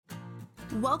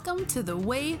Welcome to The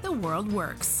Way the World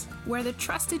Works, where the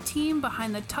trusted team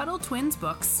behind the Tuttle Twins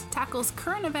books tackles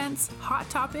current events, hot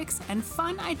topics, and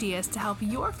fun ideas to help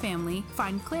your family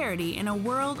find clarity in a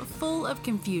world full of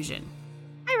confusion.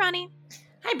 Hi, Ronnie.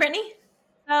 Hi, Brittany.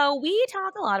 So we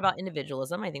talk a lot about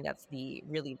individualism. I think that's the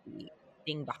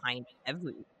thing behind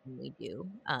everything we do.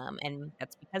 And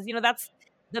that's because, that's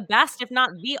the best, if not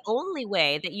the only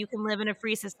way that you can live in a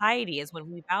free society is when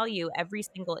we value every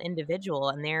single individual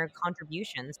and their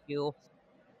contributions to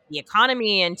the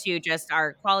economy and to just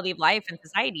our quality of life and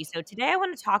society. So today I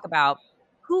want to talk about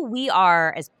who we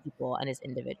are as people and as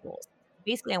individuals.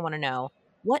 Basically, I want to know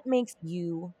what makes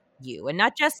you you, and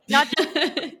not just no,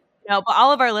 but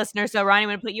all of our listeners. So Ronnie, I'm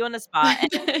going to put you on the spot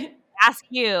and ask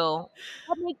you,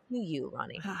 what makes you you,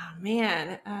 Ronnie? Oh,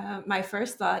 man. My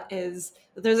first thought is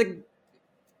that there's a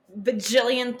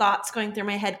bajillion thoughts going through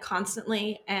my head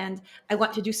constantly, and I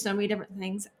want to do so many different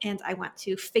things, and I want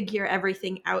to figure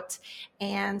everything out,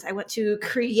 and I want to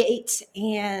create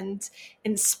and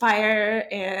inspire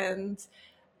and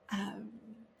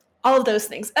all of those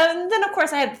things. And then, of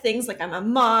course, I have things like I'm a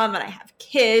mom and I have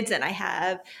kids and I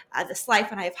have this life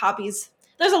and I have hobbies.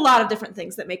 There's a lot of different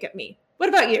things that make up me. What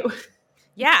about you?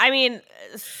 Yeah, I mean,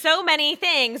 so many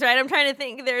things, right? I'm trying to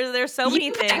think. There's so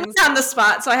many things on the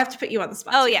spot, so I have to put you on the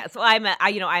spot. Oh yeah, so I'm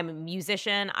a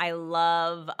musician. I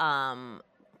love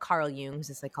Carl Jung, who's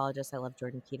a psychologist. I love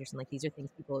Jordan Peterson. Like, these are things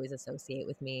people always associate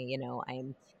with me.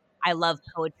 I love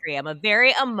poetry. I'm a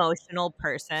very emotional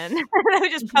person,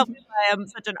 which is probably why I'm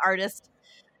such an artist.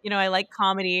 I like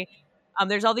comedy.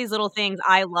 There's all these little things.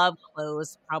 I love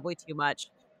clothes, probably too much.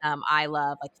 I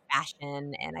love like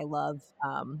fashion, and I love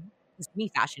because to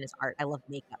me, fashion is art. I love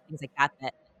makeup, things like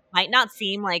that might not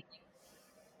seem like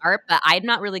art, but I'm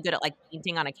not really good at like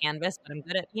painting on a canvas, but I'm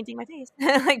good at painting my face,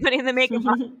 like putting the makeup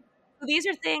on. So these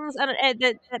are things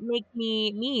that make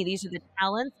me me. These are the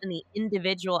talents and the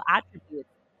individual attributes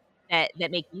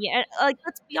that make me. Like,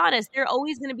 let's be honest, there are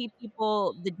always going to be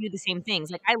people that do the same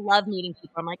things. Like, I love meeting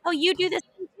people. I'm like, oh, you do this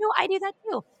thing too? I do that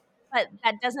too. But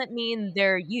that doesn't mean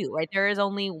they're you, right? There is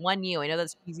only one you. I know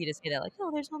that's easy to say that, like,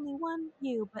 oh, there's only one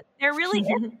you, but there really is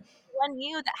one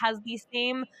you that has these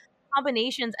same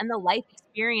combinations and the life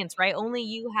experience, right? Only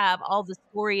you have all the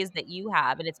stories that you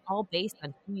have, and it's all based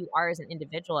on who you are as an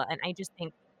individual. And I just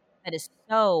think that is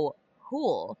so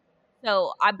cool.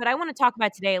 But I want to talk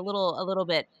about today a little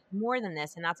bit more than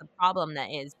this, and that's a problem that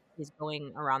is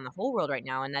going around the whole world right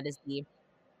now, and that is the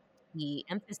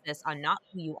emphasis on not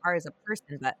who you are as a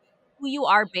person, but who you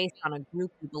are based on a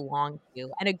group you belong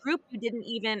to, and a group you didn't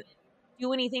even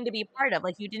do anything to be a part of,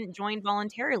 like you didn't join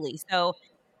voluntarily. So,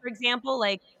 for example,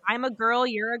 like I'm a girl,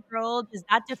 you're a girl. Does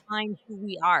that define who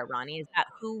we are, Ronnie? Is that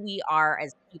who we are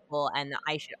as people, and that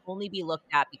I should only be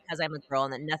looked at because I'm a girl,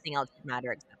 and that nothing else should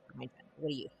matter except for my gender? What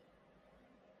do you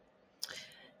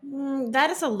That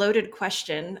is a loaded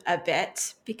question a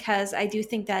bit, because I do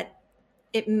think that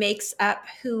it makes up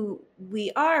who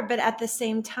we are, but at the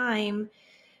same time,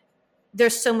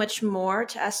 there's so much more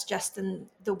to us just than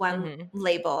the one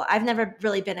label. I've never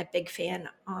really been a big fan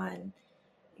on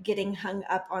getting hung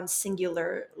up on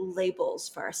singular labels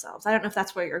for ourselves. I don't know if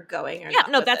that's where you're going. Or Yeah,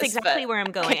 no, that's exactly where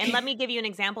I'm going. And let me give you an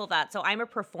example of that. So I'm a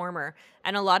performer,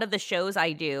 and a lot of the shows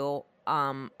I do,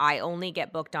 I only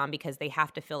get booked on because they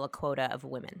have to fill a quota of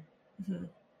women. Mm-hmm.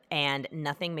 And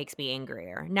nothing makes me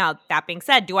angrier. Now, that being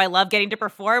said, do I love getting to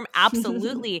perform?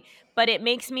 Absolutely. But it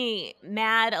makes me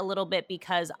mad a little bit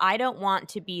because I don't want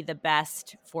to be the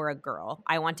best for a girl.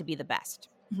 I want to be the best.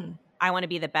 Mm-hmm. I want to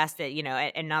be the best at,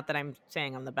 and not that I'm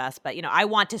saying I'm the best, but, I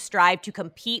want to strive to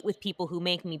compete with people who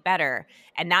make me better.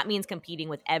 And that means competing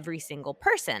with every single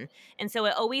person. And so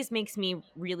it always makes me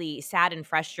really sad and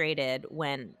frustrated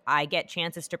when I get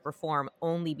chances to perform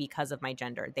only because of my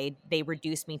gender. They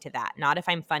reduce me to that. Not if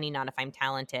I'm funny, not if I'm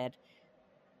talented,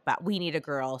 but we need a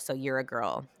girl, so you're a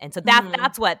girl. And so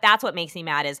that's what makes me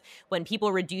mad, is when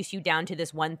people reduce you down to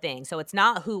this one thing. So it's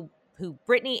not who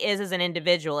Brittany is as an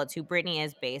individual, it's who Brittany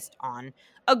is based on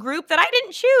a group that I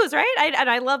didn't choose, right?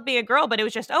 I love being a girl, but it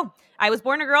was just, I was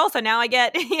born a girl, so now I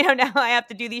get, now I have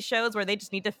to do these shows where they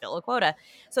just need to fill a quota.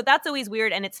 So that's always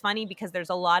weird, and it's funny because there's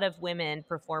a lot of women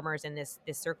performers in this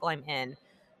circle I'm in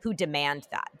who demand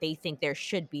that. They think there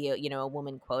should be a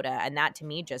woman quota, and that to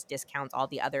me just discounts all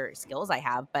the other skills I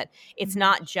have. But it's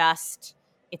not just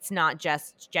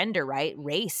gender, right?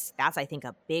 Race, that's I think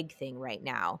a big thing right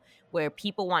now, where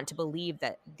people want to believe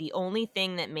that the only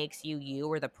thing that makes you you,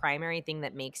 or the primary thing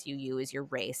that makes you you, is your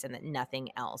race, and that nothing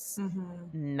else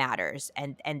matters.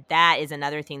 And that is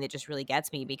another thing that just really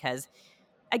gets me, because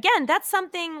again, that's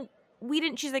something we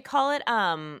didn't choose, they call it,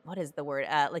 what is the word?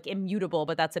 Like immutable,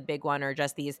 but that's a big one, or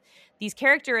just these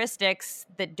characteristics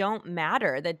that don't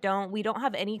matter, we don't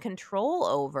have any control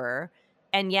over.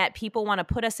 And yet people want to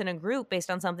put us in a group based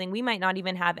on something we might not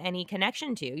even have any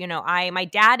connection to. You know, my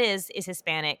dad is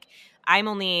Hispanic. I'm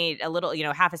only a little,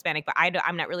 half Hispanic, but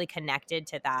I'm not really connected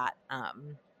to that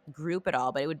group at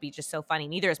all. But it would be just so funny.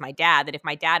 Neither is my dad, that if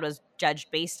my dad was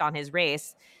judged based on his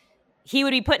race, he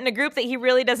would be put in a group that he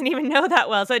really doesn't even know that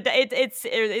well. So it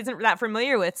isn't that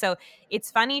familiar with. So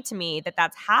it's funny to me that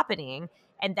that's happening.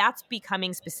 And that's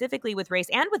becoming, specifically with race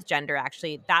and with gender,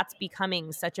 actually, that's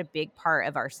becoming such a big part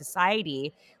of our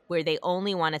society, where they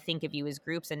only want to think of you as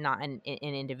groups and not an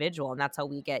individual. And that's how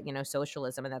we get,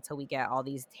 socialism. And that's how we get all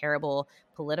these terrible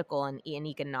political and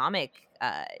economic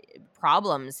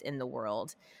problems in the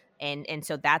world. And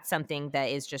so that's something that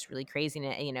is just really crazy.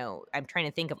 And, I'm trying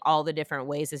to think of all the different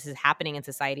ways this is happening in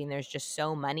society. And there's just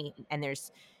so many. And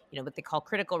there's, what they call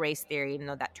critical race theory.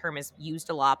 That term is used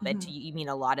a lot, but you mean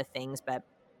a lot of things. But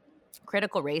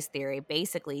critical race theory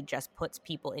basically just puts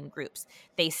people in groups.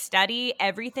 They study,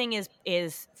 everything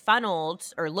is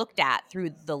funneled or looked at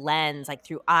through the lens, like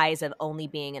through eyes of only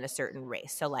being in a certain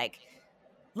race. So like,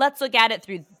 let's look at it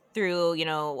through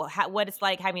what it's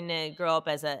like having to grow up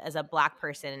as a Black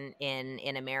person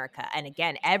in America. And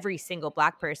again, every single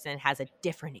Black person has a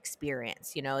different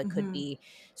experience. It could be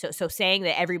so saying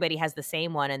that everybody has the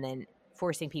same one and then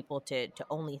forcing people to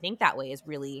only think that way is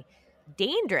really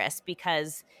dangerous,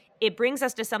 because it brings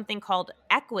us to something called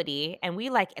equity, and we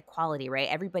like equality, right?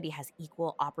 Everybody has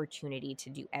equal opportunity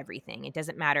to do everything. It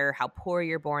doesn't matter how poor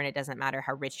you're born. It doesn't matter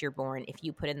how rich you're born. If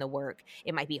you put in the work,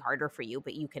 it might be harder for you,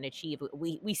 but you can achieve.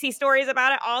 We see stories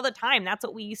about it all the time. That's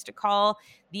what we used to call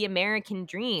the American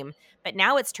dream. But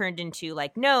now it's turned into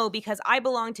like, no, because I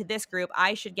belong to this group,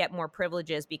 I should get more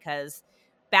privileges because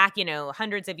back,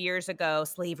 hundreds of years ago,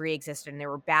 slavery existed and there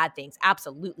were bad things,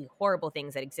 absolutely horrible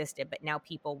things that existed. But now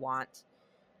people want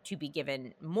to be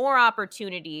given more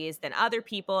opportunities than other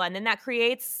people. And then that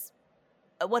creates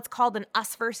what's called an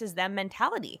us versus them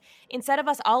mentality. Instead of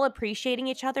us all appreciating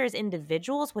each other as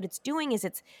individuals, what it's doing is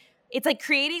it's like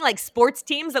creating like sports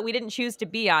teams that we didn't choose to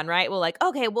be on, right? Well, like,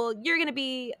 okay, well,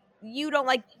 you don't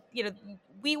like,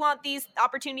 we want these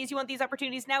opportunities, you want these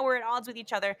opportunities. Now we're at odds with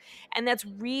each other. And that's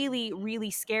really,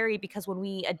 really scary, because when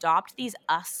we adopt these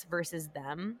us versus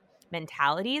them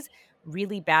mentalities,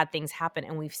 really bad things happen.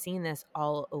 And we've seen this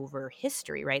all over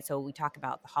history, right? So we talk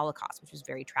about the Holocaust, which was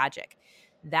very tragic.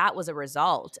 That was a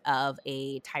result of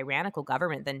a tyrannical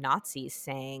government, the Nazis,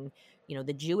 saying,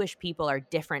 the Jewish people are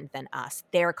different than us.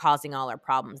 They're causing all our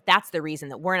problems. That's the reason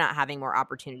that we're not having more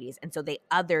opportunities. And so they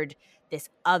othered this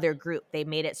other group. They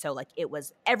made it so like it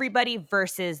was everybody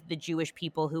versus the Jewish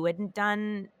people who hadn't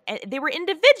done, they were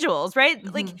individuals, right?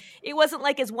 Like it wasn't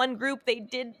like as one group they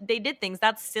did things.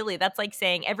 That's silly. That's like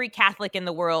saying every Catholic in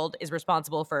the world is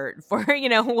responsible for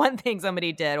one thing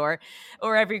somebody did, or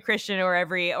every Christian or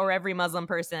every Muslim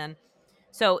person.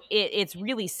 So it's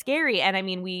really scary. And I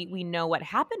mean, we know what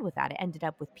happened with that. It ended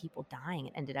up with people dying.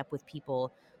 It ended up with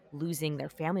people losing their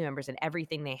family members and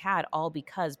everything they had, all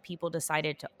because people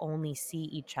decided to only see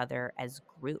each other as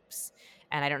groups.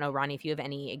 And I don't know, Ronnie, if you have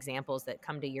any examples that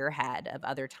come to your head of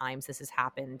other times this has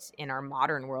happened in our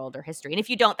modern world or history. And if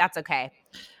you don't, that's okay.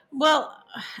 Well,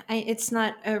 it's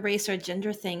not a race or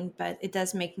gender thing, but it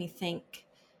does make me think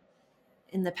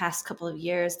in the past couple of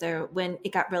years there, when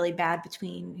it got really bad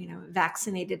between,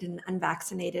 vaccinated and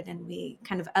unvaccinated, and we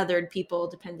kind of othered people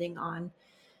depending on,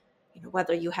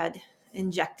 whether you had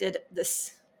injected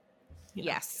this,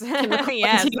 yes,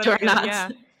 yes, or not. Yeah.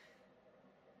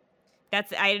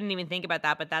 I didn't even think about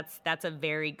that, but that's a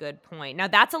very good point. Now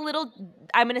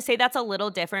I'm going to say that's a little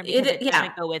different, because it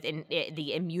doesn't go with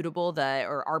the immutable,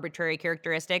 or arbitrary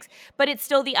characteristics, but it's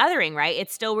still the othering, right?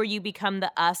 It's still where you become the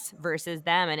us versus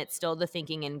them. And it's still the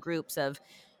thinking in groups of,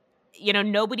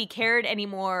 nobody cared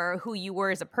anymore who you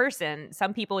were as a person.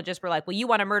 Some people just were like, well, you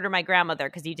want to murder my grandmother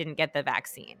because you didn't get the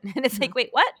vaccine. And it's like, wait,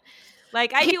 what?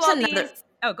 Like I do all these.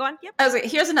 Oh, go on. Yep. I was like,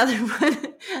 here's another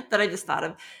one that I just thought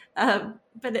of.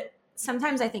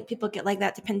 Sometimes I think people get like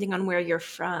that depending on where you're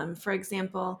from. For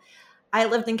example, I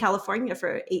lived in California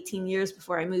for 18 years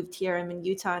before I moved here. I'm in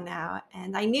Utah now.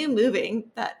 And I knew moving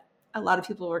that a lot of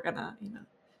people were going to,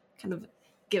 kind of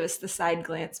give us the side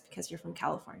glance because you're from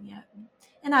California.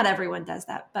 And not everyone does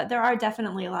that. But there are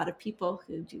definitely a lot of people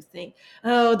who do think,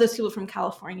 oh, those people from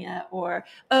California, or,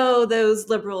 oh, those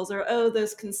liberals, or, oh,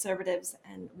 those conservatives.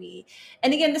 And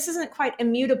again, this isn't quite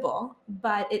immutable,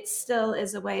 but it still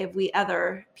is a way of we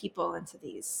other people into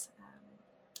these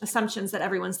assumptions that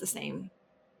everyone's the same.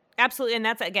 Absolutely. And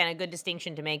that's, again, a good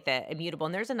distinction to make, that immutable.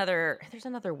 And there's another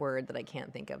word that I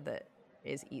can't think of that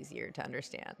is easier to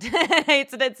understand.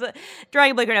 It's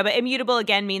drawing a blank right now, but immutable,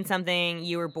 again, means something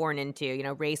you were born into, you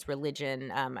know, race,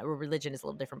 religion. Religion is a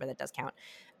little different, but that does count.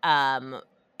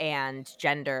 And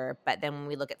gender. But then when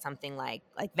we look at something like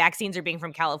vaccines are being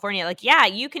from California, like, yeah,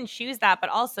 you can choose that, but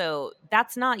also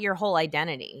that's not your whole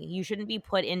identity. You shouldn't be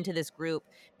put into this group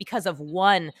because of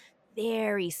one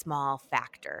very small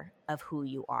factor of who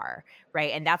you are,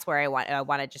 right? And that's where I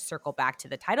want to just circle back to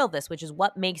the title of this, which is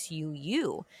what makes you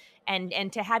you.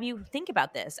 And to have you think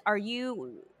about this. Are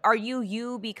you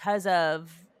because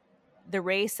of the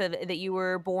race that you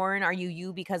were born? Are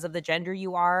you because of the gender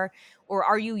you are? Or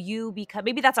are you because,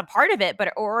 maybe that's a part of it,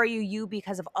 but or are you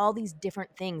because of all these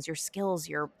different things, your skills,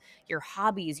 your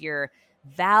hobbies, your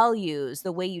values,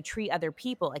 the way you treat other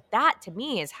people? Like, that to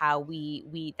me is how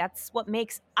we that's what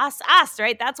makes us,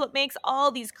 right? That's what makes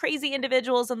all these crazy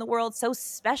individuals in the world so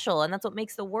special, and that's what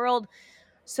makes the world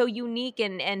so unique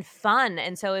and fun.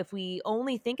 And so if we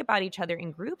only think about each other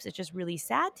in groups, it's just really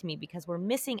sad to me, because we're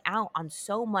missing out on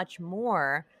so much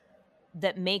more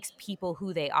that makes people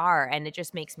who they are. And it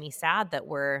just makes me sad that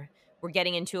we're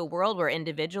getting into a world where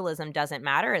individualism doesn't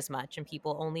matter as much and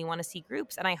people only want to see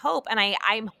groups. And I hope, and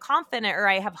I'm confident, or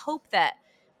I have hope that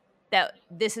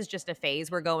this is just a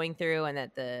phase we're going through, and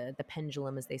that the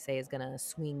pendulum, as they say, is going to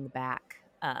swing back.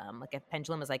 Like, a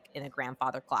pendulum is like in a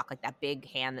grandfather clock, like that big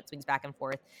hand that swings back and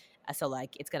forth. So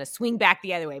like, it's going to swing back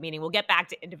the other way, meaning we'll get back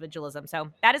to individualism.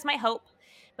 So that is my hope,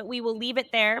 but we will leave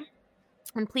it there.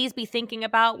 And please be thinking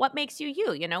about what makes you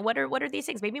you. You know, what are these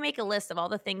things? Maybe make a list of all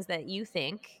the things that you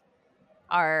think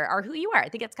are who you are. I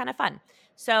think it's kind of fun.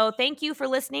 So thank you for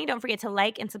listening. Don't forget to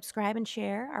like and subscribe and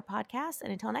share our podcast.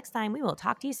 And until next time, we will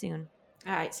talk to you soon.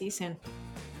 All right. See you soon.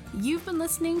 You've been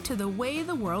listening to The Way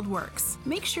the World Works.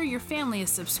 Make sure your family is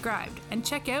subscribed and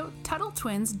check out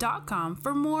TuttleTwins.com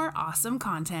for more awesome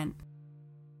content.